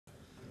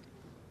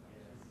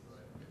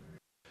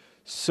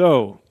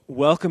So,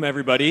 welcome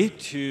everybody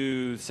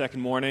to second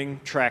morning,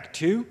 track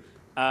 2.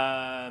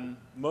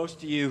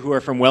 Most of you who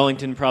are from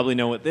Wellington probably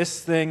know what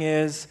this thing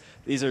is.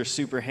 These are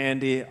super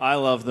handy. I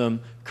love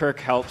them. Kirk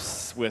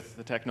helps with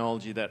the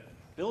technology that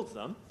builds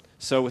them.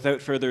 So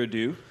without further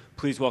ado,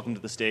 please welcome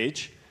to the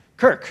stage,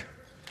 Kirk.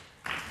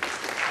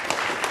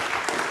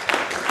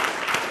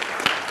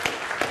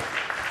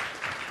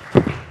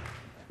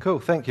 Cool,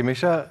 thank you,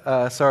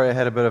 Misha. Sorry I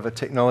had a bit of a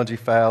technology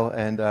fail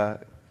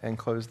and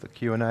closed the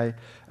Q&A.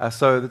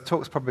 So the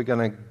talk's probably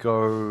going to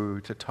go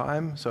to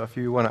time, so if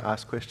you want to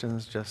ask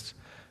questions, just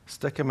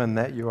stick them in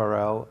that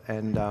URL,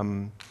 and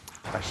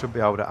I should be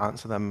able to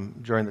answer them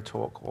during the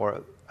talk,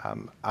 or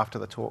after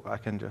the talk I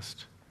can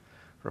just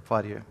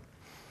reply to you.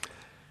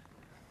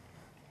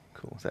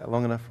 Cool, is that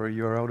long enough for a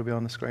URL to be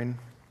on the screen?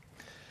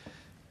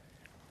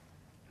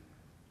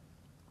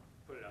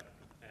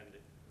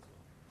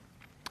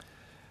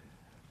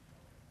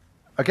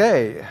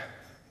 Okay,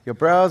 your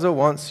browser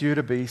wants you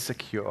to be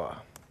secure.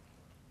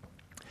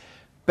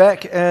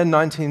 Back in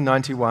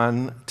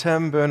 1991,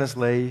 Tim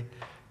Berners-Lee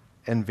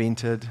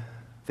invented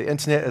the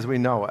internet as we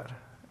know it.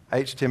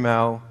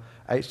 HTML,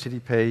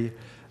 HTTP.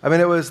 I mean,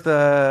 it was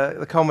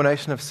the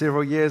culmination of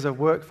several years of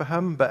work for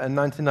him, but in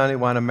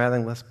 1991, a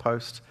mailing list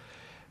post,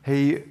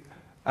 he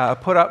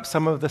put up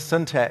some of the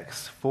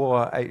syntax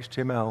for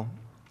HTML.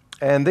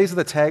 And these are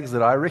the tags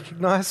that I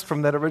recognized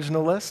from that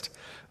original list,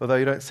 although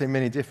you don't see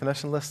many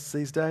definition lists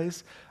these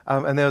days.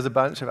 And there was a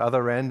bunch of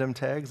other random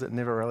tags that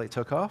never really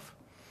took off.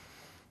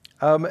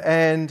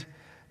 And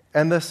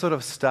this sort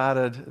of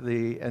started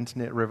the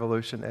internet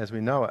revolution as we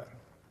know it.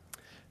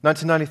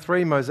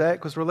 1993,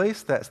 Mosaic was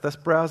released. That's this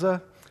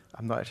browser.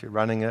 I'm not actually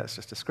running it, it's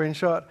just a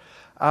screenshot.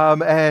 I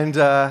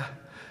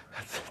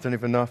don't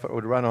even know if it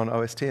would run on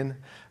OS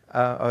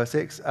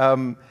X.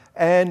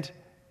 And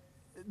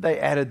they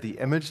added the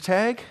image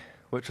tag,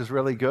 which was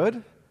really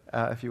good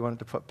if you wanted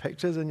to put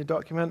pictures in your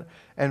document,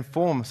 and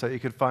forms so you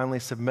could finally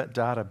submit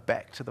data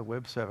back to the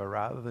web server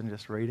rather than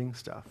just reading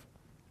stuff.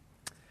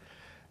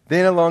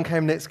 Then along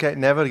came Netscape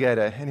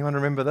Navigator. Anyone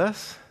remember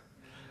this?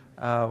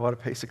 What a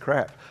piece of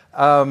crap.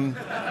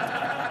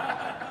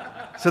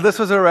 So this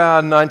was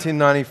around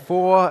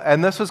 1994,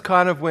 and this was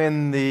kind of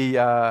when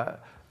the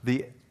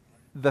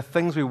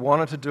things we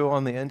wanted to do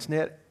on the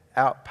internet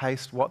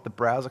outpaced what the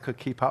browser could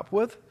keep up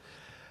with.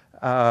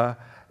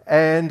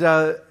 And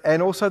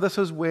also this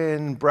was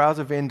when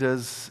browser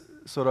vendors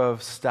sort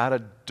of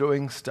started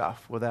doing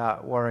stuff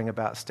without worrying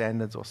about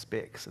standards or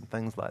specs and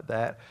things like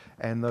that,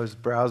 and those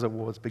browser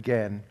wars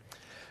began.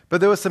 But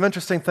there were some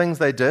interesting things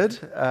they did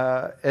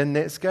in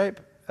Netscape.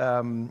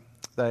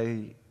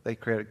 They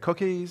created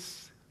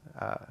cookies,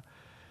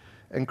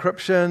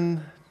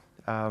 encryption,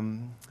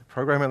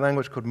 programming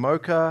language called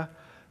Mocha,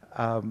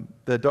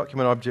 the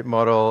document object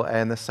model,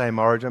 and the same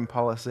origin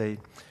policy.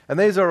 And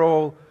these are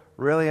all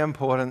really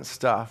important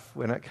stuff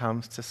when it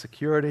comes to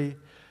security,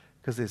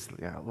 because there's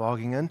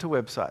logging into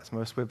websites.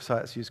 Most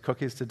websites use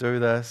cookies to do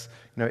this.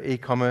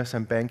 E-commerce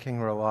and banking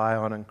rely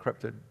on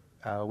encrypted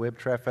web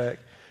traffic.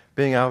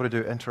 Being able to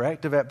do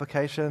interactive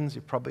applications,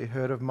 you've probably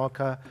heard of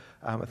Mocha.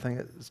 I think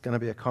there's going to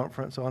be a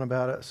conference on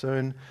about it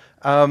soon.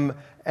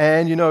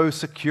 And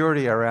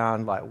security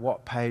around like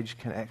what page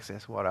can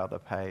access what other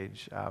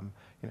page.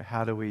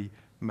 How do we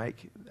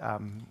make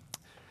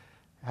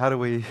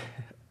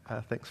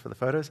thanks for the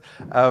photos.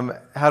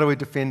 How do we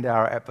defend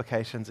our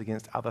applications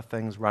against other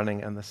things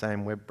running in the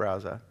same web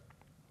browser?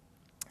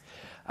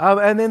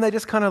 And then they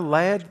just kind of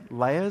layered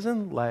layers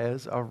and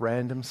layers of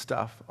random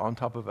stuff on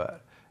top of it.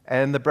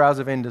 And the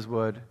browser vendors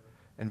would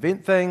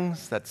invent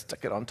things, they'd stick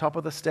it on top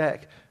of the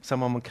stack.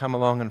 Someone would come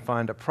along and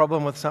find a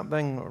problem with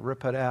something, or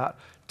rip it out,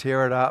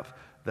 tear it up.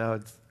 They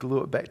would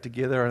glue it back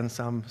together in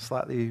some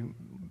slightly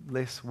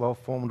less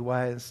well-formed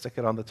way and stick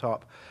it on the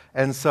top.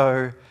 And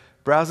so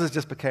browsers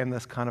just became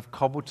this kind of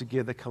cobbled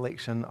together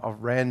collection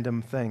of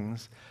random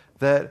things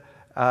that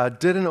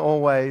didn't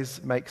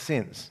always make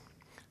sense.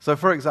 So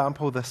for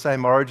example, the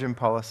same origin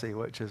policy,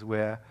 which is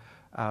where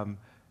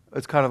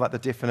it's kind of like the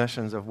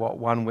definitions of what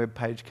one web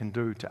page can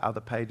do to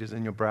other pages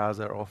in your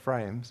browser or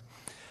frames,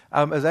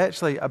 is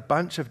actually a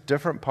bunch of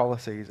different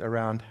policies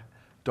around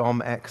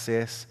DOM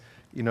access,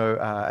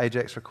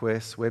 AJAX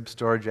requests, web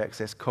storage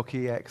access,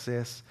 cookie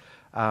access,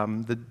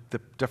 the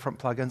different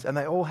plugins, and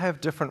they all have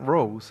different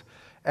rules.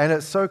 And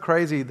it's so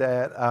crazy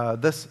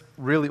that this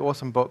really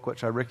awesome book,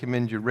 which I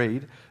recommend you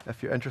read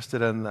if you're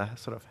interested in the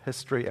sort of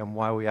history and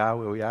why we are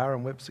where we are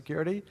in web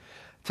security,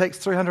 takes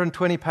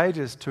 320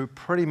 pages to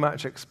pretty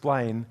much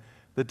explain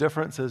the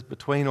differences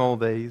between all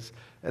these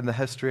and the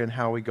history and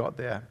how we got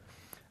there.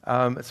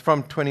 It's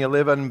from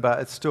 2011, but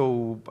it's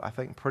still, I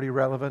think, pretty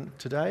relevant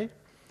today.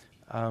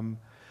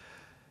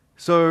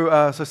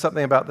 So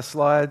something about the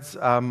slides.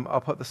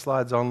 I'll put the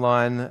slides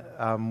online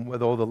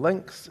with all the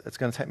links. It's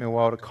going to take me a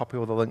while to copy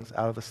all the links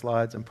out of the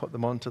slides and put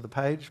them onto the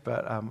page,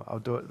 but I'll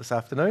do it this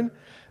afternoon,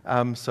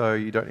 so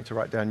you don't need to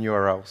write down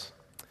URLs.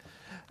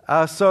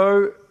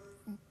 So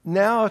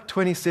now,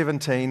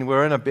 2017,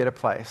 we're in a better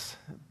place.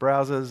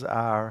 Browsers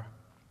are,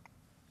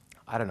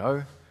 I don't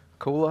know,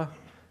 cooler.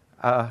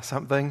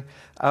 something.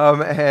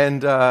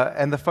 And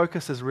the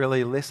focus is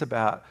really less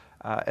about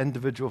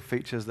individual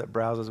features that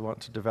browsers want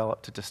to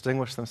develop to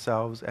distinguish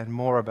themselves, and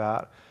more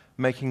about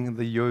making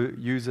the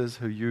users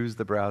who use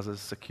the browsers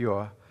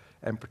secure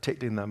and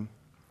protecting them.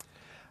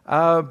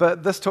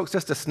 But this talk's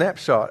just a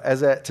snapshot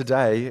as at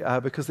today,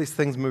 because these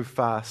things move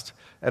fast.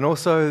 And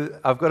also,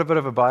 I've got a bit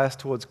of a bias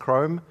towards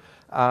Chrome,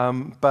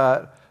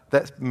 but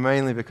that's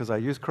mainly because I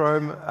use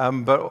Chrome.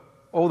 But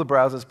all the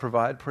browsers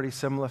provide pretty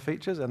similar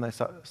features, and they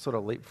sort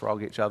of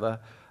leapfrog each other.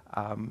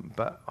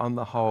 But on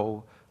the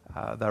whole,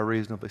 they're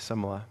reasonably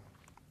similar.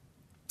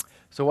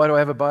 So why do I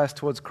have a bias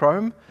towards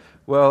Chrome?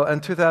 Well, in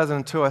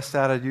 2002, I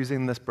started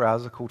using this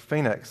browser called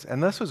Phoenix.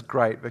 And this was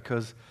great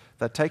because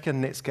they'd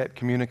taken Netscape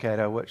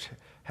Communicator, which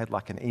had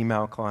like an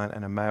email client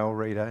and a mail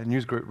reader, a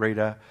newsgroup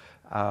reader,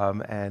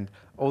 and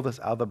all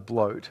this other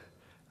bloat.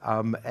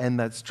 And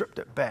they'd stripped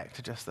it back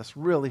to just this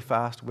really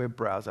fast web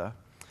browser.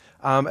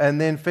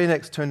 And then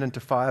Phoenix turned into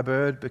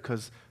Firebird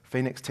because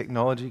Phoenix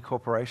Technology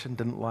Corporation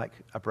didn't like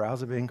a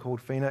browser being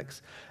called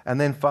Phoenix.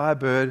 And then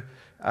Firebird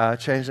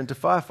changed into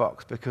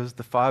Firefox because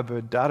the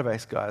Firebird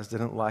database guys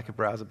didn't like a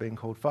browser being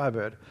called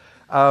Firebird.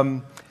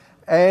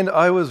 And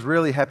I was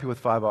really happy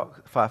with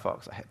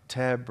Firefox. I had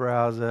tab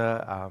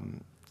browser.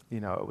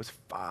 It was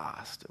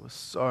fast. It was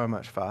so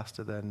much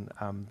faster than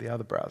the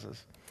other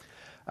browsers.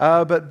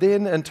 But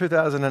then in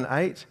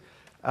 2008,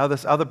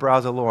 this other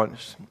browser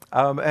launched.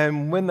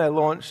 And when they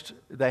launched,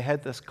 they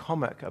had this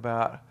comic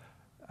about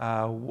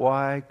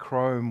why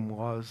Chrome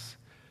was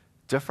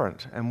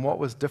different and what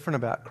was different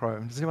about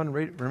Chrome. Does anyone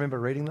remember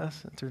reading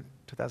this in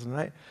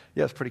 2008?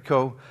 Yeah, it's pretty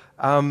cool.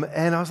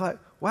 And I was like,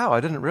 wow, I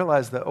didn't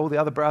realize that all the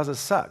other browsers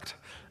sucked.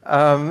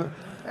 Even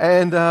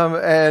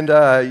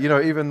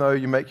though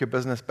you make your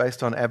business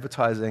based on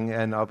advertising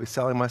and I'll be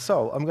selling my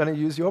soul, I'm going to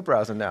use your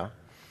browser now.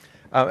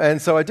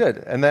 And so I did,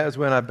 and that was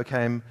when I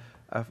became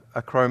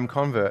a Chrome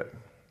convert.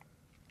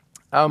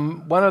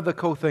 One of the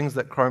cool things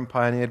that Chrome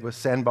pioneered was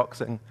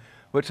sandboxing,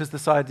 which is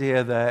this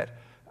idea that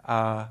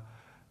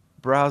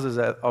browsers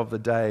of the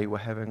day were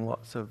having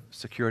lots of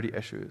security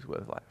issues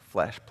with like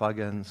Flash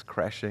plugins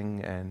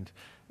crashing and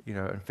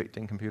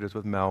infecting computers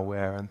with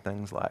malware and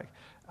things like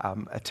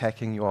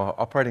attacking your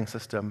operating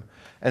system.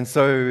 And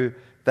so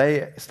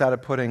they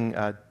started putting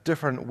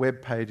different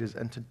web pages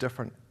into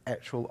different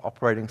actual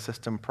operating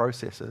system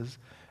processes.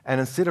 And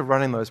instead of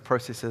running those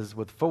processes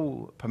with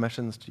full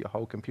permissions to your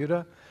whole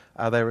computer,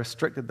 they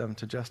restricted them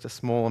to just a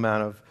small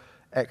amount of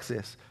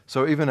access.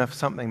 So even if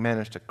something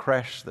managed to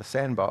crash the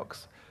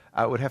sandbox,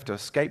 it would have to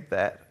escape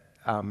that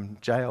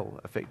jail,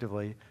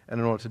 effectively,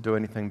 in order to do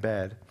anything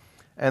bad.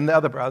 And the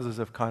other browsers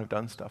have kind of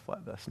done stuff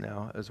like this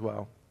now as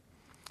well.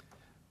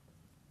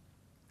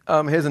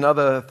 Here's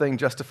another thing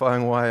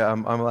justifying why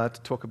I'm allowed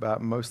to talk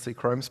about mostly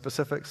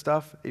Chrome-specific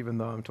stuff, even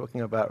though I'm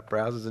talking about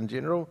browsers in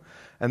general,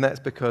 and that's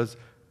because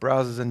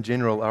browsers in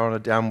general are on a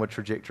downward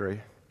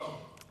trajectory.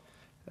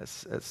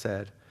 It's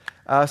sad.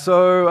 As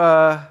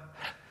I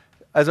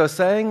was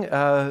saying,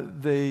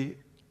 the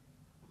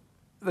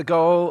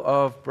goal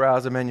of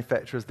browser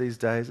manufacturers these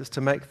days is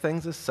to make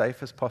things as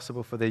safe as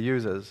possible for their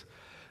users.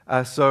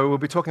 So we'll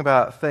be talking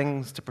about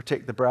things to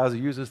protect the browser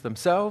users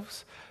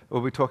themselves.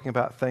 We'll be talking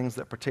about things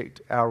that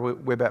protect our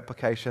web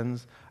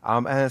applications.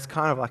 And it's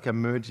kind of like a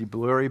mergy,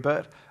 blurry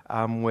bit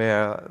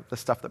where the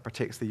stuff that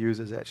protects the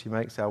users actually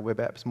makes our web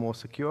apps more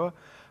secure.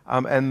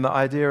 And the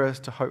idea is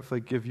to hopefully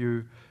give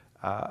you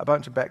a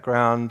bunch of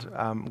background.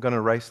 I'm going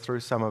to race through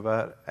some of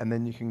it, and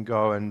then you can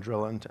go and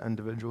drill into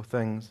individual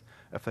things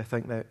if you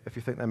think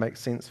they make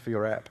sense for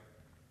your app.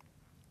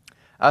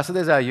 So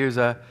there's our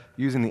user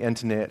using the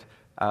internet.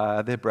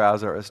 Their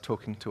browser is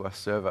talking to a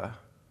server.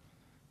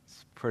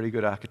 It's a pretty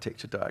good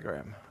architecture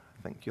diagram.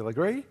 I think you'll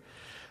agree.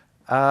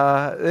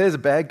 There's a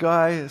bad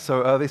guy.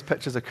 So these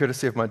pictures are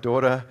courtesy of my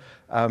daughter.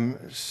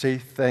 She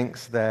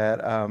thinks that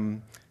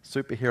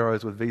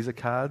superheroes with Visa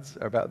cards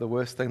are about the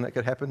worst thing that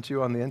could happen to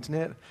you on the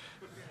internet.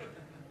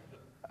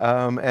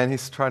 And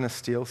he's trying to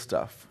steal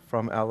stuff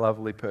from our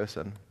lovely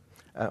person.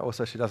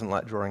 Also, she doesn't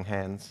like drawing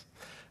hands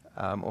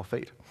or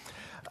feet.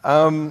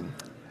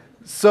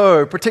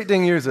 So,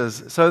 protecting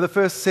users. So the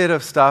first set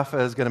of stuff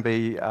is going to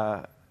be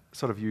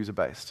sort of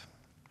user-based.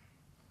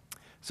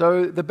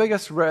 So the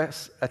biggest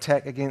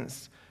attack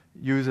against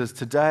users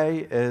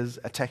today is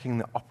attacking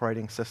the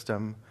operating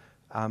system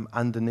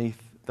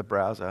underneath the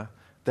browser.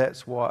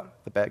 That's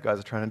what the bad guys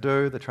are trying to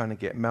do. They're trying to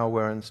get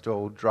malware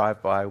installed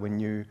drive-by when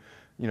you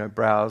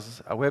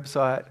browse a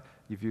website,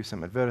 you view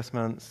some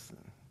advertisements,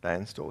 they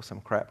install some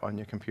crap on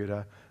your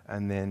computer,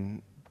 and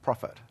then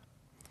profit.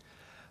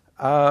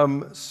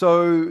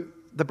 So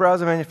the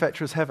browser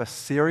manufacturers have a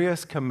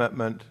serious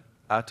commitment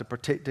to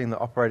protecting the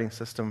operating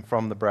system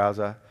from the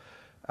browser.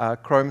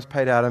 Chrome's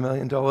paid out $1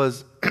 million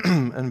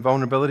in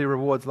vulnerability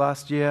rewards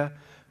last year.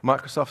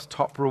 Microsoft's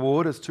top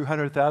reward is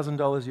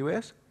 $200,000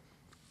 US,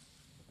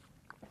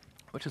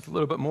 which is a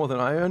little bit more than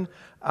I earn.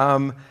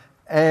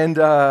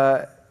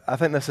 I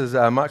think this is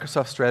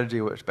Microsoft's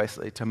strategy, which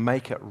basically to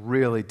make it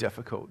really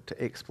difficult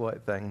to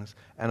exploit things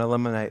and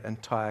eliminate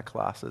entire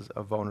classes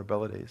of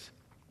vulnerabilities.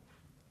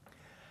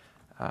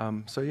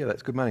 So yeah,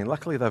 that's good money.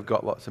 Luckily, they've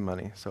got lots of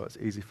money, so it's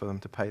easy for them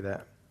to pay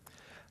that.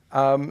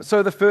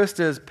 So the first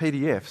is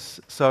PDFs.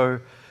 So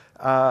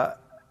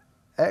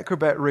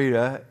Acrobat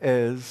Reader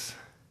is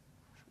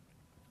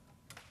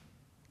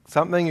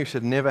something you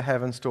should never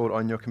have installed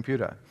on your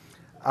computer.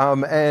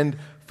 And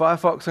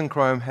Firefox and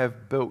Chrome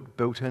have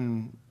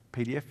built-in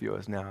PDF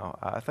viewers now.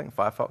 I think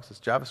Firefox is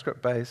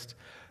JavaScript-based.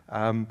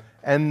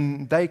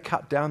 And they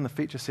cut down the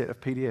feature set of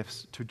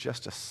PDFs to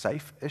just a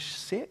safe-ish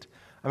set.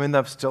 I mean,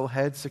 they've still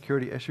had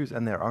security issues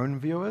in their own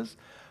viewers.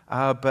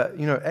 But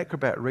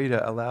Acrobat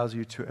Reader allows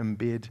you to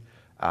embed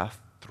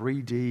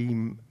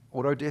 3D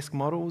Autodesk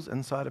models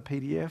inside a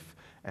PDF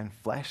and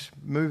Flash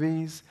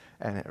movies,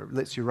 and it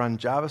lets you run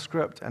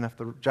JavaScript, and if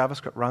the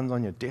JavaScript runs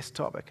on your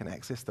desktop, it can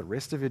access the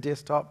rest of your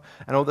desktop,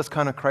 and all this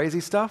kind of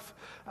crazy stuff.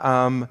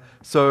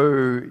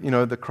 So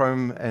the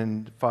Chrome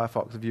and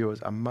Firefox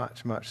viewers are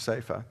much, much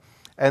safer.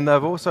 And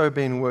they've also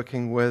been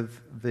working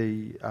with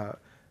the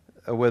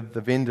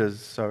vendors,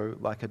 so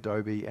like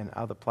Adobe and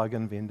other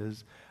plugin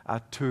vendors,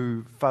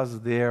 to fuzz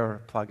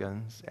their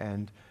plugins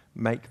and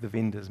make the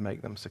vendors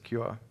make them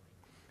secure.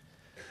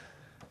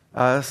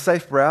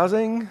 Safe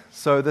browsing.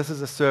 So this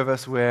is a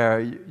service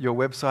where your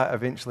website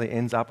eventually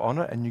ends up on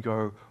it, and you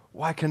go,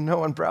 why can no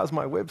one browse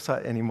my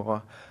website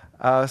anymore?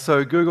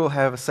 So Google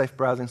have a safe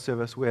browsing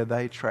service where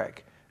they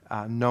track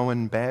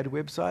known bad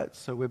websites,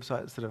 so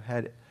websites that have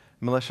had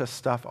malicious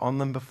stuff on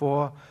them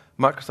before.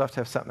 Microsoft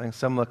have something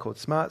similar called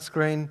Smart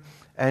Screen,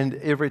 and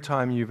every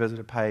time you visit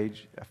a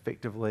page,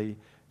 effectively,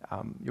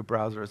 your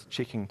browser is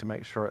checking to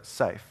make sure it's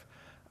safe.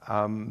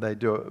 They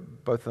do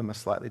it, both of them are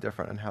slightly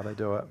different in how they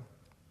do it.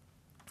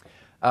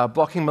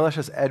 Blocking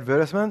malicious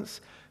advertisements.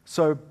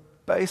 So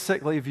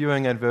basically,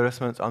 viewing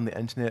advertisements on the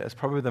internet is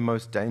probably the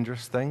most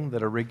dangerous thing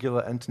that a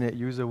regular internet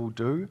user will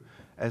do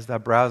as they're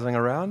browsing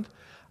around.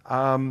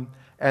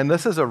 And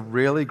this is a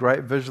really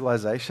great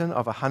visualization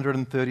of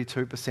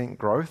 132%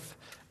 growth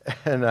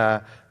in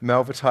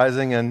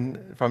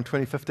malvertising from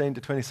 2015 to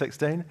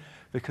 2016,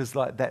 because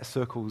that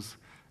circles.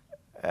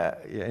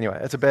 Anyway,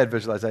 it's a bad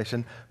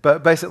visualization,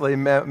 but basically,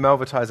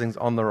 malvertising's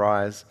on the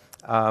rise,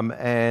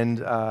 and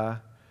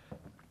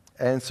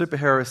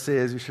Superhero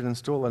says you should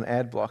install an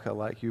ad blocker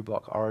like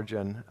uBlock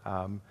Origin.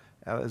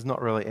 There's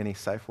not really any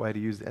safe way to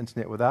use the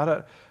internet without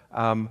it.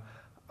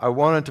 I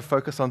wanted to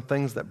focus on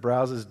things that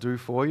browsers do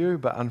for you,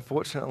 but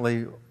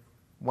unfortunately,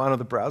 one of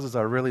the browsers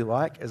I really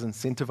like is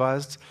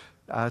incentivized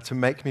to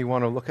make me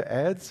want to look at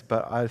ads,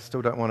 but I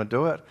still don't want to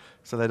do it,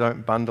 so they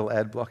don't bundle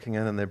ad blocking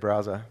in their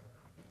browser.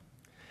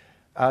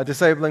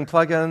 Disabling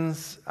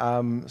plugins.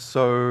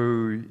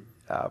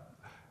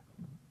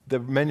 The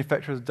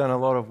manufacturer's done a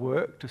lot of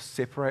work to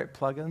separate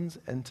plugins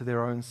into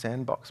their own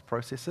sandbox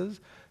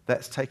processes.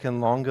 That's taken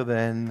longer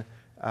than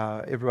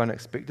everyone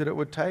expected it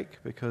would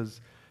take,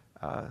 because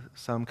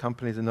some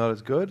companies are not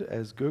as good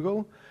as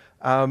Google.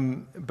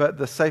 But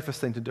the safest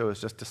thing to do is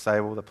just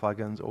disable the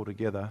plugins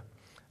altogether.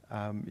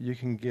 You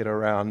can get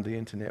around the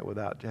internet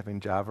without having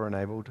Java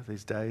enabled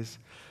these days.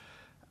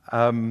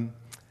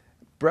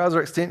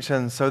 Browser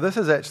extensions. So this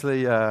is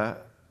actually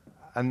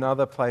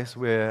another place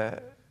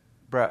where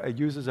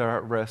users are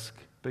at risk,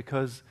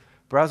 because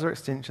browser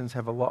extensions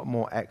have a lot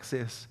more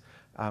access.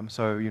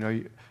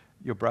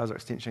 Your browser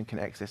extension can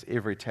access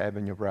every tab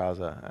in your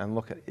browser and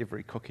look at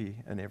every cookie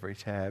in every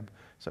tab.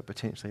 So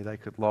potentially they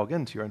could log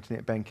into your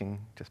internet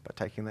banking just by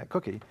taking that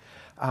cookie.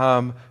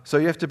 So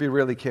you have to be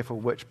really careful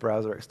which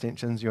browser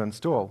extensions you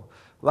install.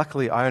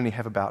 Luckily, I only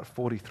have about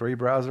 43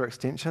 browser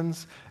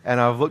extensions, and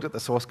I've looked at the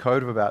source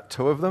code of about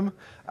 2 of them.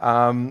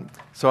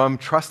 So I'm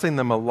trusting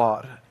them a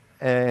lot.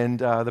 And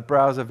the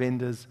browser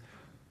vendors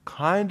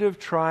kind of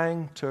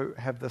trying to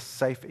have this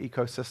safe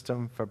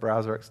ecosystem for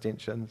browser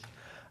extensions.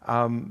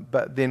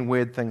 But then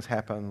weird things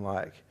happen,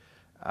 like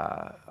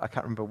I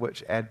can't remember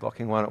which ad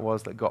blocking one it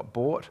was that got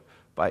bought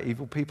by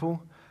evil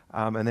people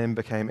and then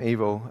became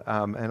evil,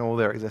 and all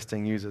their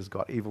existing users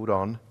got eviled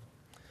on.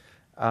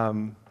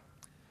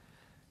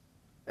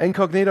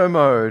 Incognito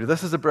mode.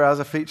 This is a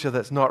browser feature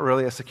that's not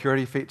really a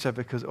security feature,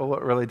 because all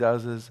it really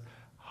does is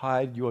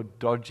hide your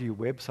dodgy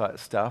website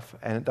stuff,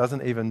 and it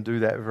doesn't even do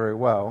that very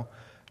well,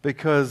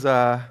 because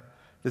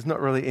there's not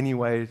really any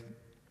way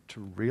to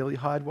really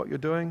hide what you're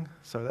doing,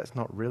 so that's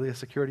not really a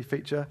security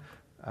feature.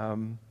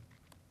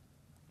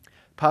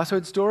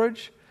 Password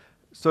storage.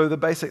 So the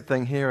basic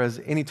thing here is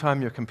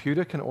anytime your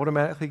computer can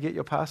automatically get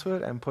your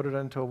password and put it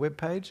into a web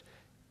page,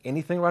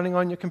 anything running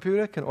on your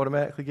computer can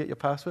automatically get your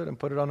password and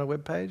put it on a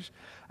web page.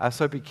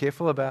 So be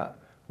careful about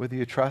whether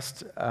you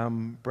trust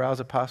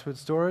browser password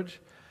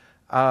storage.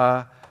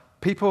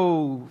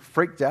 People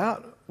freaked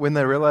out when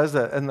they realized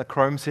that in the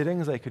Chrome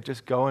settings, they could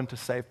just go into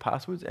saved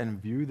passwords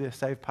and view their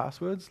saved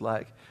passwords.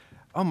 Like,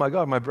 oh my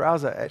God, my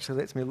browser actually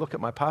lets me look at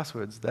my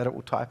passwords that it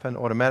will type in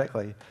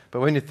automatically.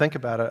 But when you think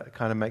about it, it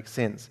kind of makes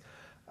sense.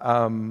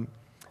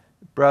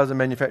 Browser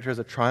manufacturers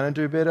are trying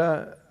to do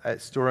better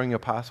at storing your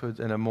passwords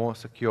in a more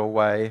secure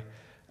way.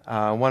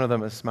 One of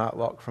them is Smart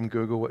Lock from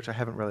Google, which I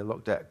haven't really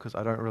looked at because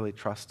I don't really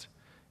trust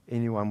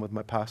anyone with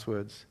my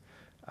passwords.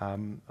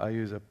 I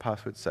use a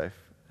password safe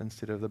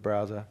instead of the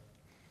browser.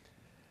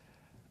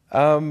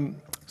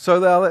 So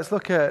now let's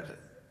look at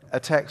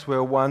attacks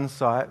where one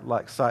site,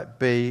 like site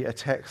B,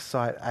 attacks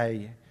site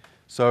A.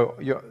 So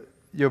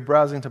you're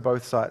browsing to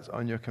both sites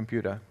on your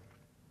computer.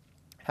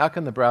 How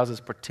can the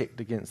browsers protect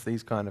against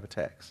these kind of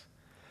attacks?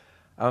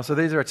 So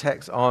these are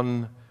attacks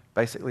on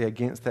basically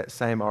against that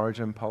same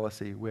origin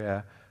policy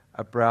where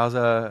a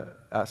website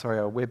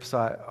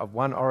of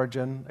one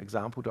origin,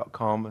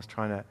 example.com, is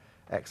trying to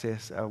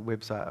access a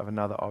website of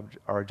another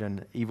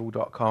origin,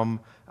 evil.com,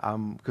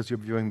 because you're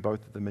viewing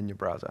both of them in your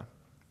browser.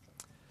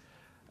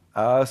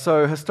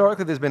 So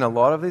historically, there's been a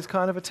lot of these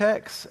kind of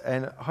attacks,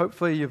 and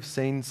hopefully you've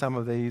seen some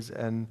of these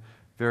in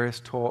various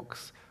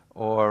talks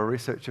or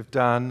research you've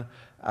done,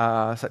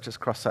 such as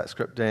cross-site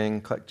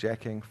scripting,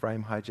 clickjacking,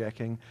 frame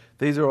hijacking.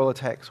 These are all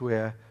attacks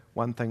where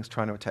one thing's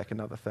trying to attack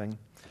another thing.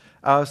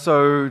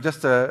 So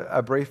just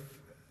a brief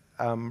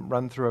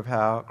run-through of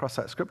how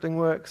cross-site scripting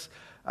works.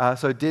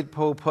 So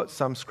Deadpool puts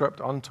some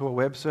script onto a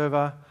web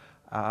server.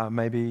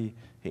 Maybe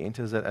he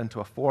enters it into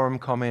a forum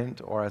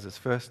comment or as his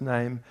first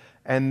name.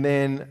 And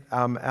then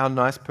our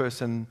nice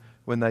person,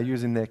 when they're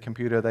using their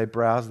computer, they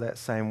browse that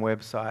same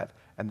website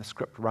and the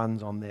script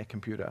runs on their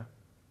computer.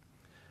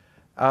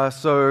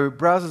 So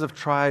browsers have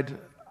tried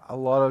a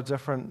lot of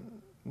different,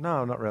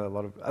 no, not really a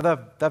lot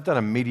of, they've done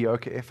a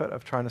mediocre effort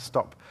of trying to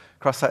stop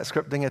cross-site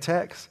scripting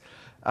attacks.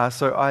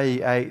 So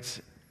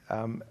IE8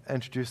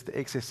 introduced the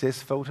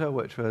XSS filter,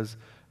 which was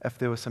if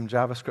there was some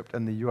JavaScript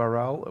in the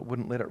URL, it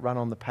wouldn't let it run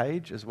on the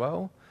page as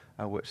well,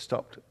 which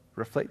stopped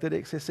reflected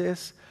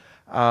XSS.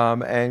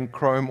 And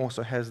Chrome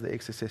also has the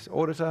XSS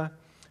auditor.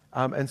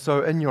 And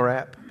so in your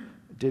app,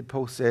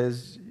 Deadpool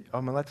says,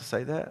 am I allowed to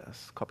say that?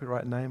 It's a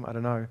copyright name, I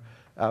don't know.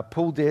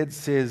 Pool Dead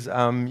says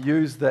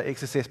use the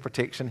XSS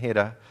protection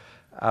header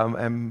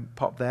and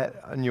pop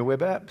that in your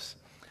web apps.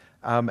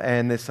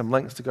 And there's some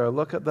links to go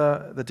look at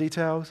the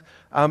details.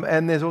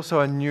 And there's also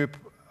a new,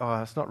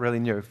 it's not really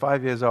new,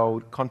 5 years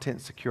old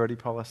content security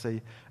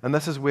policy. And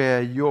this is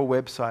where your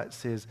website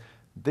says,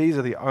 these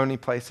are the only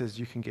places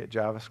you can get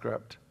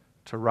JavaScript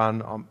to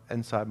run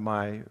inside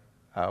my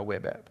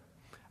web app.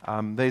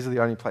 These are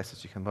the only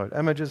places you can load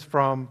images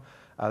from.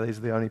 These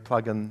are the only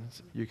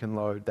plugins you can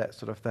load, that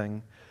sort of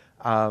thing.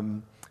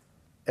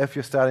 If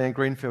you're starting a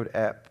Greenfield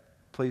app,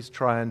 please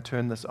try and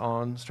turn this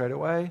on straight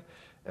away.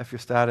 If you're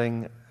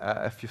starting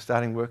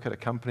work at a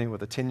company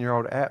with a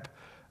 10-year-old app,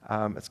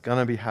 it's going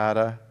to be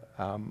harder,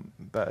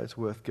 but it's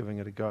worth giving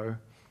it a go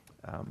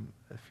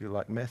if you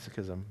like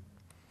masochism.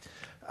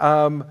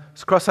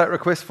 So cross-site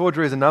request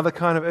forgery is another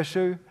kind of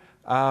issue.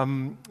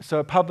 So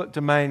a public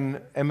domain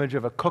image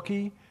of a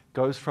cookie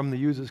goes from the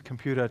user's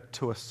computer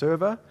to a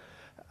server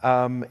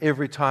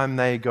every time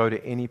they go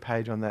to any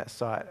page on that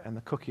site, and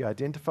the cookie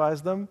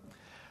identifies them.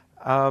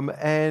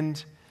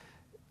 And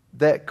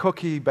that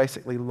cookie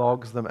basically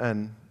logs them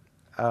in.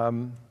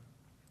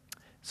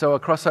 So a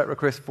cross-site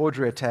request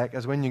forgery attack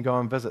is when you go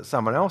and visit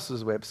someone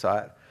else's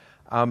website,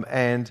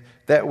 and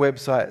that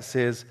website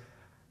says,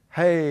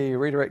 hey,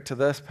 redirect to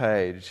this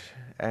page.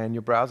 And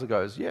your browser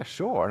goes, yeah,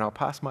 sure, and I'll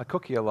pass my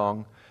cookie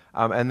along.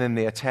 And then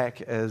the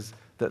attack is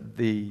that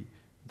the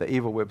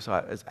evil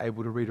website is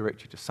able to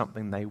redirect you to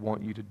something they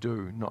want you to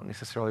do, not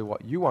necessarily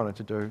what you wanted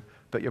to do,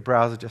 but your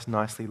browser just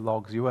nicely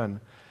logs you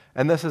in.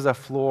 And this is a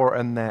flaw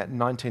in that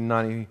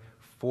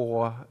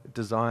 1994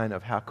 design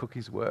of how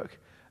cookies work,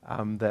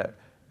 that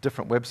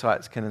different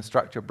websites can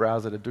instruct your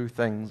browser to do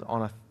things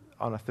on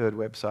a third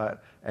website,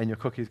 and your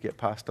cookies get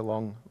passed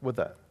along with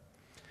it.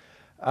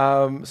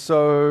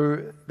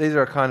 So these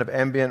are a kind of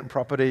ambient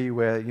property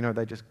where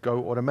they just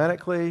go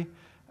automatically,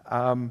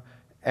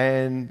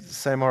 and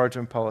same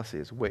origin policy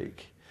is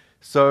weak.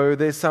 So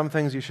there's some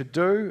things you should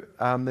do.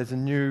 There's a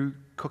new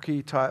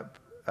cookie type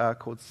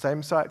called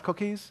same-site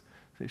cookies.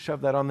 So you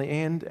shove that on the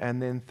end, and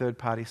then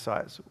third-party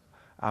sites,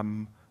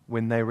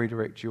 when they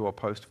redirect you or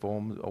post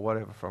forms or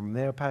whatever from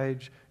their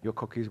page, your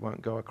cookies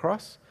won't go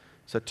across.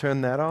 So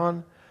turn that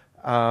on.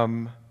 I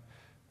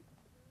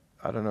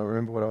don't know,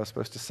 remember what I was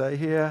supposed to say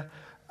here.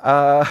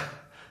 When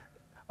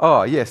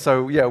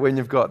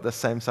you've got the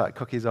same site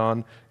cookies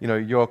on,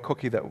 your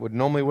cookie that would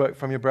normally work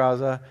from your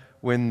browser,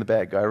 when the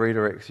bad guy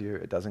redirects you,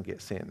 it doesn't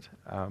get sent.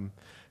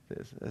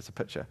 There's a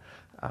picture.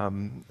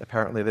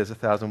 Apparently there's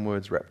 1,000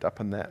 words wrapped up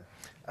in that.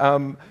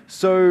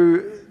 So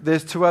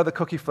there's two other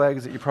cookie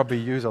flags that you probably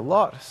use a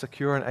lot,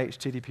 secure and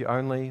HTTP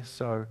only,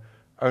 so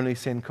only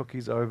send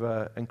cookies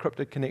over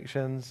encrypted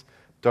connections,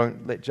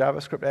 don't let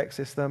JavaScript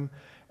access them.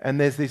 And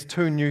there's these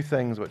two new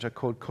things which are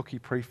called cookie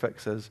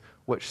prefixes,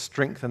 which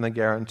strengthen the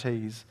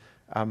guarantees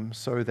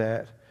so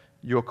that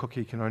your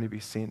cookie can only be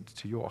sent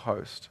to your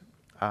host,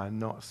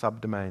 not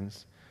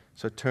subdomains.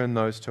 So turn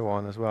those two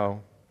on as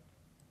well.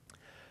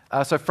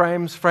 So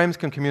frames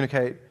can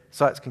communicate,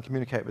 sites can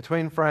communicate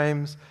between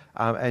frames,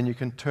 and you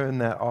can turn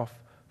that off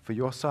for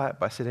your site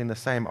by setting the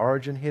same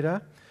origin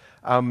header.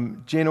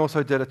 Jen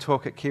also did a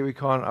talk at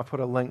KiwiCon. I put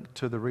a link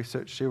to the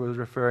research she was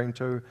referring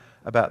to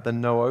about the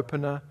no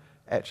opener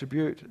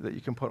attribute that you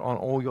can put on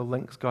all your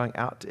links going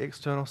out to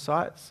external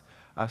sites.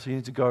 So you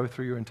need to go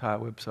through your entire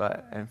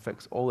website and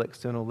fix all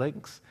external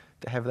links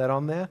to have that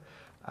on there.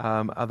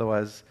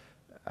 Otherwise,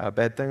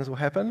 bad things will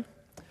happen.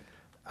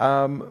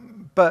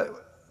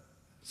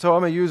 So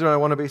I'm a user and I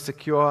want to be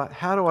secure.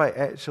 How do I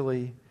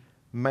actually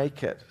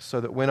make it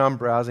so that when I'm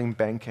browsing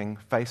banking,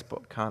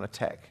 Facebook can't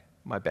attack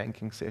my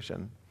banking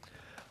session?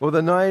 Well,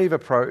 the naive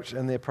approach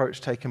and the approach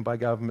taken by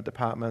government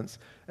departments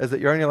is that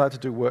you're only allowed to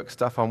do work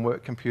stuff on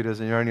work computers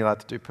and you're only allowed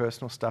to do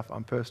personal stuff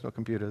on personal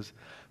computers.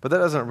 But that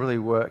doesn't really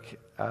work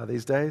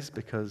these days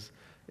because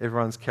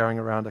everyone's carrying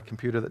around a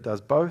computer that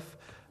does both.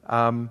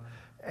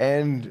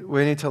 And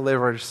we need to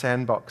leverage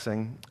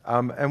sandboxing.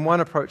 And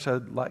one approach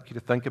I'd like you to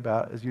think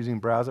about is using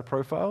browser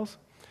profiles.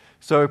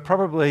 So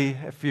probably,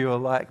 if you're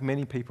like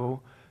many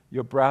people,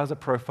 your browser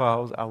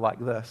profiles are like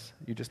this.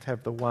 You just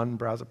have the one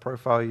browser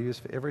profile you use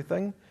for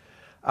everything.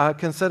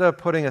 Consider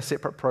putting a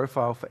separate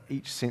profile for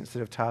each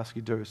sensitive task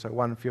you do. So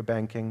one for your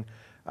banking,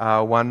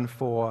 one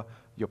for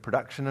your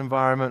production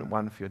environment,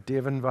 one for your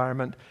dev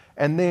environment.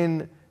 And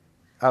then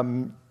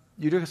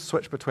you just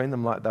switch between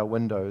them like they're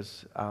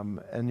windows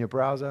in your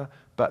browser,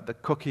 but the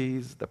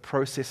cookies, the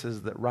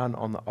processes that run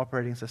on the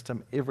operating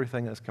system,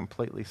 everything is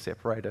completely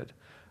separated.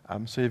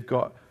 So you've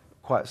got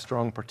quite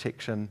strong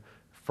protection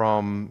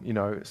from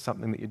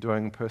something that you're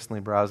doing personally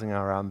browsing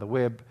around the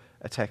web,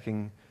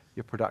 attacking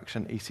your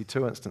production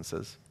EC2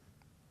 instances.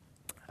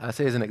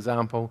 So here's an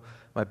example.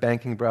 My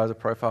banking browser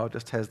profile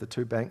just has the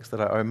 2 banks that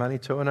I owe money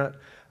to in it,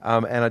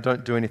 and I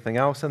don't do anything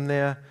else in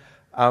there.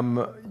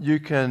 You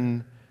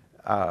can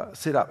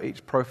set up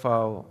each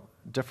profile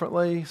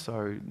differently,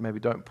 so maybe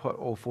don't put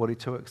all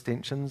 42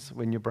 extensions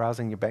when you're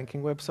browsing your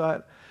banking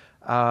website.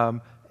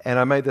 And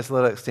I made this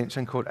little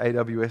extension called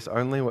AWS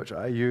only, which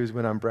I use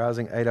when I'm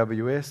browsing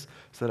AWS,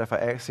 so that if I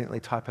accidentally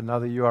type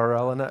another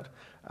URL in it,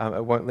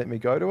 it won't let me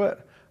go to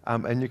it.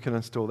 And you can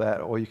install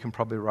that, or you can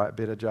probably write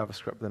better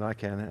JavaScript than I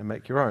can and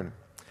make your own.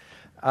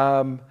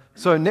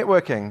 So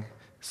networking.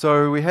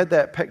 So we had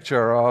that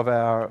picture of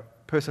our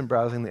person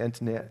browsing the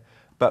internet,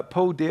 but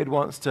Paul Dead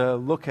wants to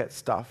look at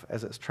stuff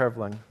as it's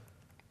traveling.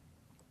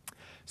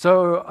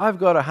 So I've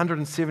got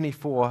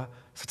 174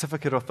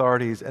 certificate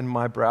authorities in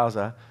my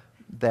browser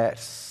that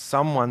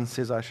someone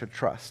says I should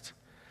trust.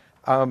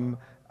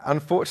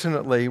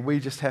 Unfortunately, we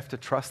just have to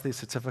trust these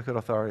certificate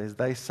authorities.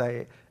 They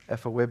say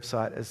if a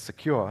website is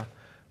secure.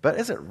 But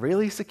is it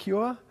really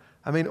secure?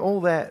 I mean,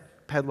 all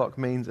that padlock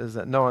means is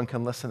that no one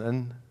can listen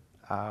in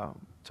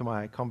to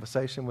my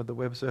conversation with the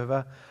web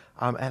server,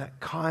 and it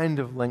kind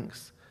of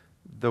links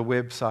the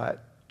website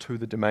to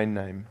the domain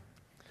name.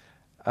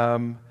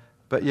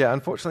 But yeah,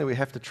 unfortunately, we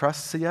have to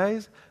trust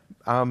CAs,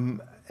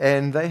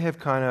 and they have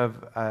kind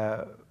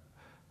of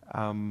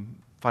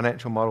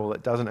financial model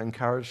that doesn't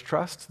encourage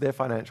trust. Their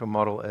financial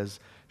model is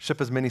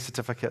ship as many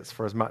certificates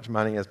for as much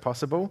money as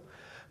possible.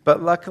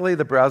 But luckily,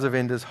 the browser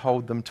vendors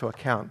hold them to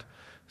account.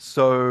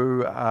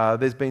 So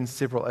there's been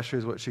several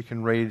issues which you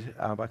can read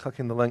by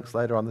clicking the links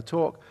later on the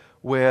talk,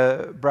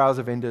 where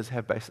browser vendors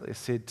have basically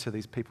said to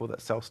these people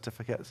that sell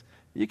certificates,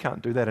 you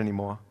can't do that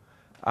anymore.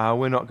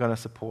 We're not going to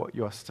support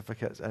your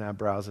certificates in our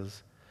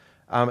browsers.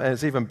 And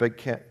it's even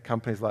big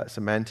companies like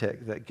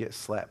Symantec that get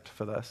slapped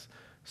for this.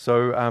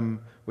 So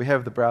we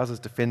have the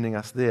browsers defending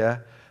us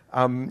there.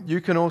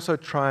 You can also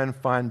try and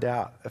find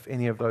out if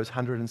any of those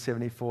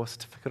 174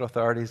 certificate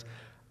authorities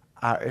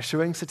are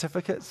issuing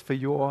certificates for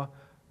your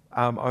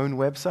own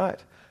website.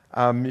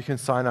 You can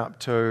sign up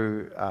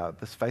to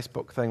this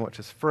Facebook thing, which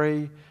is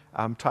free,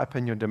 type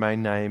in your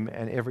domain name,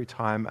 and every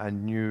time a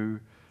new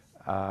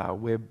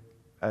web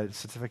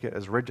certificate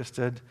is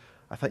registered,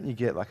 I think you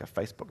get like a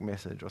Facebook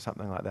message or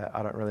something like that.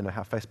 I don't really know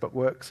how Facebook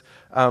works.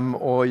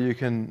 Or you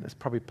can, it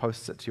probably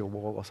posts it to your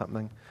wall or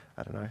something.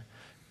 I don't know,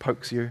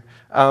 pokes you.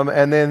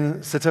 And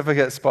then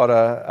Certificate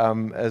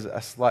Spotter is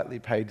a slightly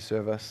paid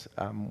service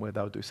where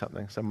they'll do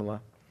something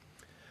similar.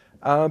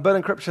 But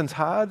encryption's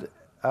hard.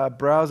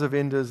 Browser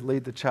vendors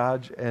lead the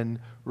charge in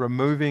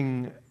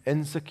removing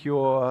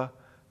insecure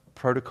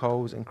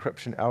protocols,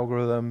 encryption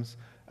algorithms.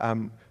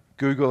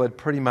 Google had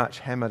pretty much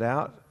hammered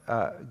out,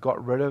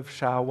 got rid of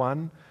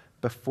SHA-1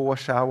 before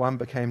SHA-1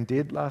 became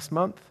dead last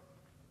month.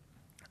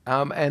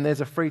 And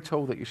there's a free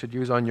tool that you should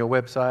use on your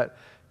website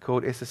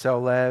called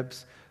SSL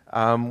Labs,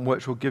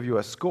 which will give you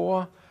a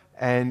score,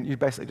 and you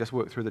basically just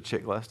work through the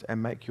checklist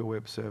and make your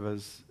web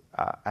servers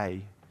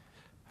A.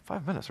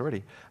 5 minutes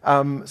already.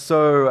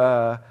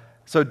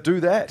 So do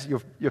that.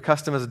 Your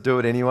customers do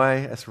it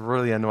anyway. It's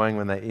really annoying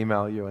when they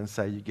email you and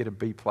say, you get a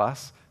B+,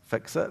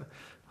 fix it.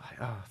 Like,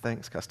 oh,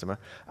 thanks, customer.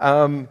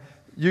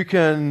 You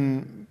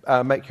can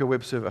make your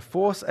web server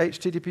force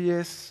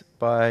HTTPS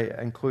by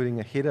including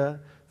a header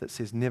that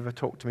says never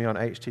talk to me on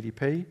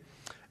HTTP.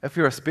 If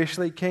you're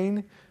especially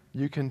keen,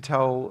 you can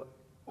tell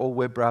all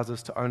web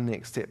browsers to only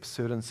accept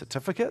certain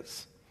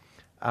certificates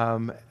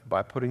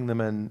by putting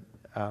them in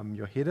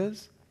your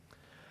headers.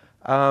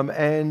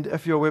 And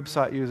if your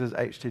website uses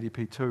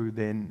HTTP2,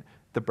 then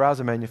the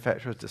browser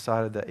manufacturers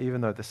decided that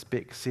even though the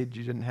spec said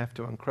you didn't have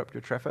to encrypt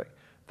your traffic,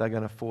 they're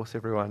going to force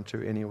everyone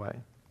to anyway.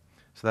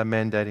 So they're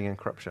mandating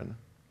encryption.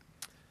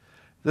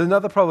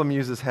 Another problem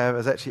users have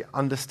is actually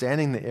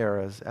understanding the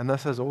errors, and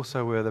this is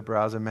also where the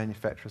browser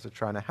manufacturers are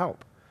trying to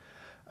help.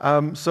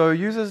 So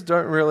users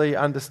don't really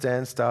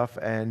understand stuff,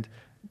 and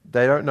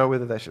they don't know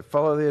whether they should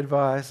follow the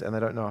advice, and they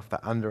don't know if they're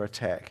under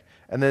attack.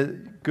 And the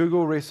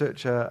Google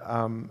researcher,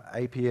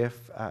 APF,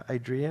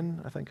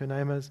 Adrienne, I think her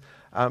name is,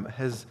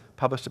 has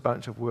published a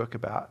bunch of work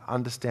about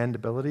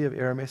understandability of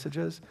error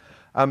messages.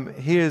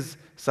 Here's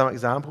some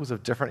examples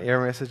of different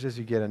error messages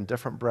you get in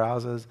different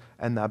browsers,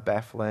 and they're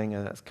baffling,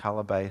 and it's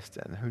color-based,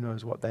 and who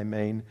knows what they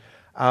mean.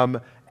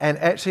 And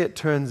actually, it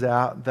turns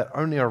out that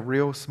only a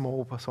real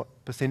small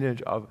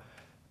percentage of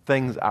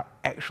things are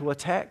actual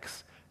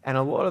attacks, and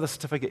a lot of the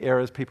certificate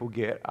errors people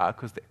get are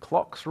because their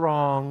clock's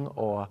wrong,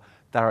 or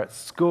they're at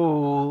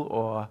school,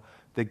 or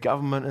the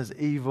government is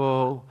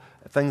evil,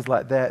 things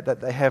like that,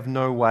 that they have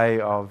no way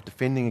of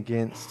defending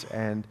against,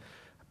 and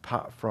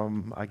apart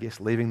from, I guess,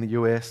 leaving the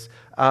US,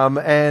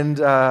 and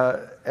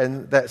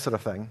that sort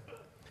of thing.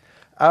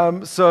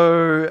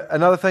 So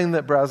another thing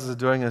that browsers are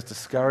doing is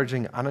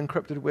discouraging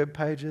unencrypted web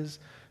pages.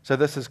 So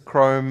this is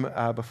Chrome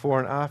before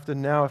and after.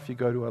 Now if you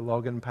go to a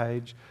login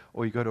page,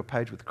 or you go to a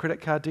page with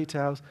credit card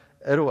details,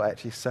 it'll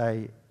actually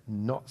say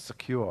not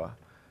secure.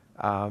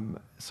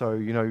 So,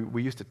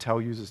 we used to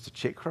tell users to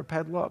check for a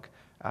padlock.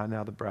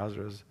 Now the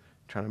browser is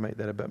trying to make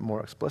that a bit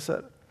more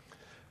explicit.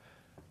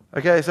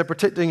 Okay, so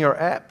protecting your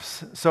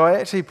apps. So I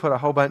actually put a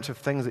whole bunch of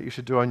things that you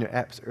should do on your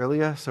apps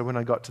earlier. So when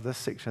I got to this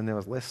section, there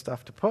was less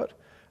stuff to put.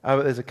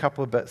 But there's a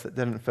couple of bits that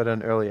didn't fit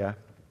in earlier.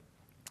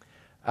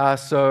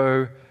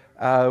 So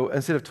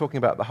instead of talking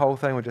about the whole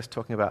thing, we're just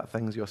talking about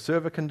things your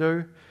server can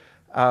do.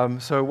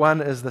 So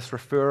one is this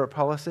referrer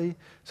policy.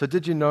 So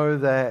did you know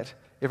that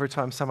every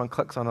time someone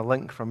clicks on a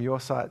link from your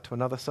site to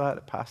another site,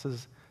 it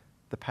passes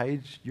the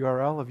page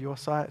URL of your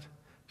site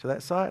to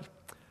that site?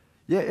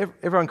 Yeah,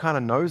 everyone kind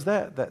of knows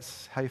that.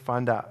 That's how you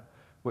find out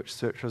which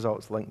search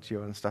results link to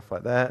you and stuff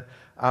like that.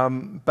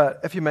 But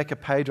if you make a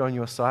page on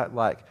your site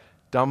like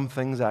dumb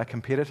things our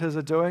competitors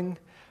are doing,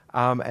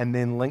 and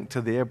then link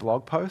to their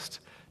blog post,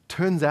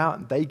 turns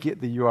out they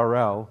get the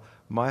URL,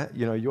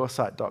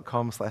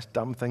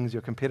 yoursite.com/dumb things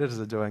your competitors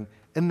are doing,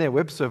 in their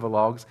web server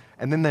logs,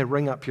 and then they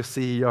ring up your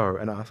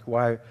CEO and ask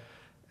why,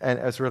 and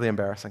it's really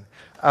embarrassing.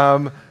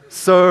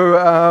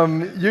 So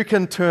you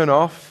can turn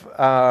off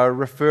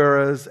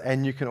referrers,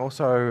 and you can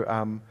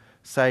also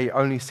say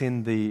only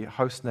send the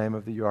host name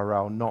of the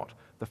URL, not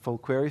the full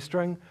query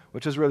string,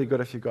 which is really good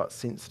if you've got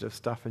sensitive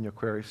stuff in your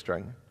query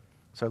string.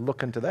 So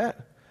look into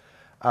that.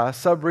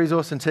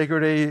 Sub-resource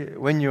integrity,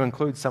 when you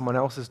include someone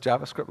else's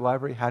JavaScript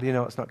library, how do you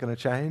know it's not going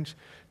to change?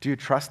 Do you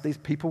trust these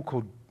people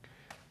called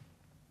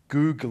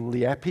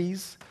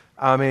Googlyappies?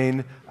 I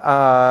mean,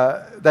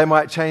 they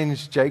might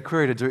change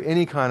jQuery to do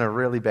any kind of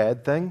really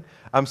bad thing.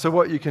 So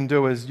what you can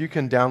do is you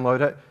can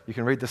download it, you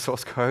can read the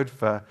source code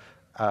for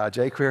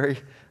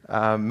jQuery,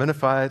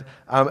 minified,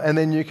 and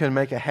then you can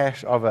make a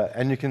hash of it,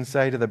 and you can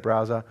say to the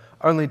browser,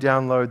 only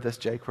download this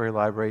jQuery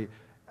library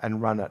and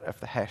run it if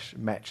the hash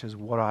matches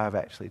what I have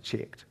actually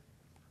checked.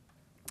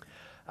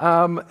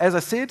 As I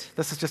said,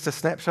 this is just a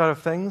snapshot of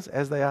things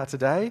as they are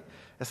today.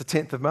 It's the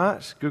 10th of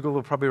March. Google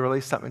will probably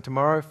release something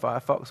tomorrow.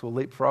 Firefox will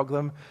leapfrog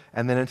them,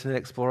 and then Internet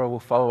Explorer will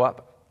follow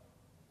up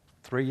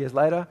 3 years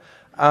later.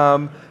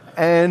 And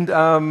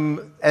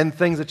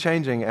things are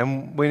changing,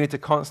 and we need to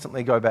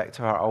constantly go back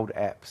to our old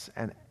apps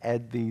and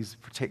add these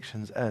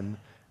protections in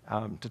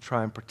to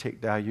try and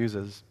protect our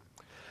users.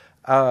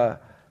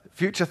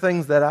 Future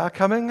things that are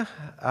coming,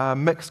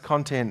 mixed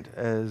content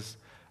is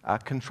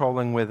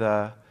controlling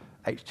whether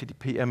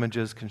HTTP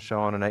images can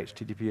show on an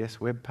HTTPS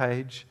web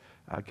page,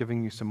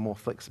 giving you some more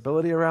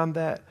flexibility around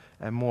that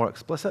and more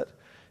explicit.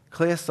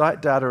 Clear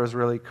site data is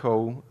really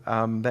cool.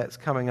 That's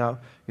coming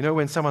up. You know,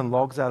 when someone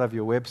logs out of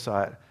your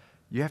website,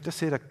 you have to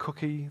set a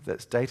cookie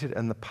that's dated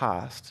in the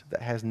past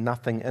that has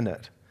nothing in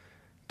it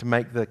to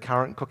make the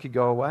current cookie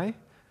go away.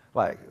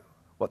 Like,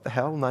 what the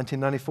hell,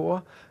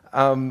 1994?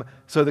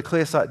 So the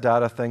clear site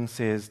data thing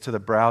says to the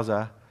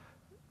browser,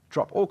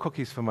 drop all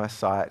cookies from my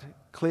site,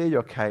 clear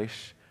your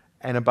cache,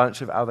 and a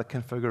bunch of other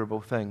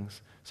configurable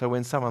things. So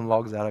when someone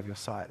logs out of your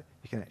site,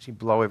 you can actually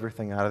blow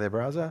everything out of their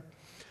browser.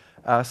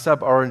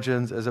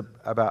 Sub-origins is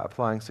about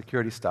applying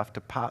security stuff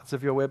to parts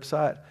of your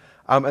website.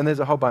 And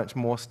there's a whole bunch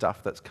more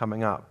stuff that's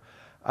coming up.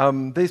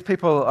 These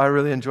people I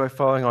really enjoy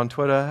following on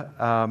Twitter.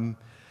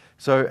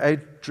 So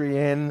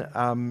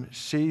Adrienne,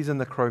 she's in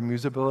the Chrome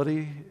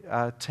usability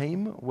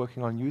team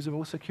working on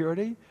usable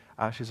security.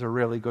 She's a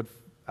really good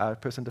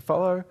person to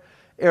follow.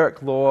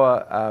 Eric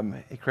Law,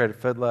 he created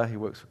Fiddler, he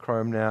works for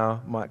Chrome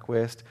now. Mike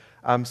West.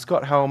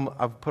 Scott Helm,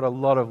 I've put a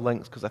lot of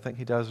links because I think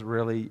he does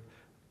really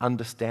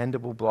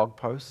understandable blog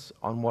posts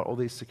on what all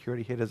these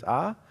security headers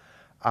are.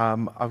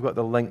 I've got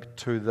the link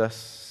to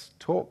this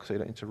talk, so you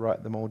don't need to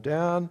write them all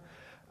down.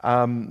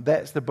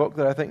 That's the book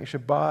that I think you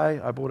should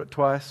buy. I bought it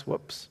twice,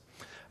 whoops.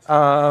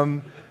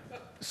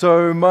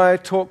 So my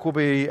talk will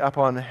be up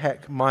on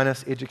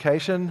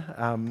hack-education.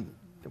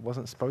 It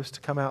wasn't supposed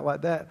to come out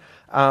like that.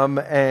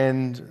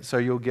 And so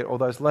you'll get all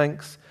those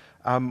links.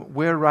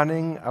 We're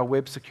running a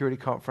web security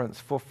conference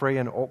for free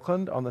in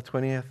Auckland on the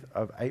 20th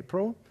of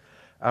April.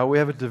 We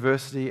have a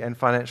diversity and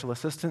financial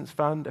assistance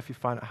fund. If you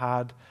find it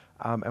hard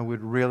and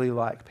we'd really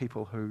like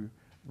people who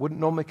wouldn't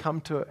normally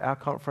come to our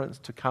conference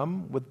to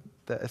come with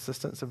the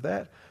assistance of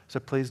that, so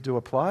please do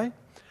apply.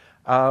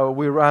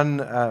 We run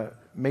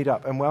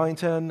meetup in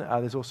Wellington.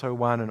 There's also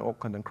one in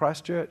Auckland and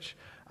Christchurch,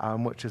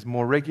 which is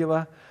more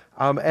regular.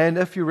 And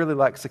if you really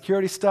like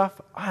security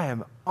stuff, I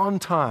am on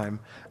time.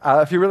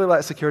 If you really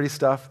like security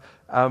stuff,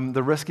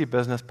 the Risky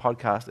Business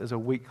podcast is a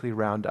weekly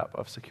roundup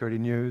of security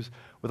news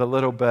with a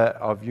little bit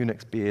of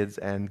Unix beards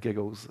and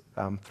giggles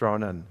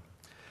thrown in.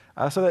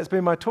 So that's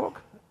been my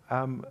talk.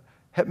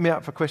 Hit me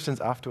up for questions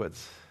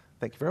afterwards.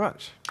 Thank you very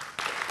much.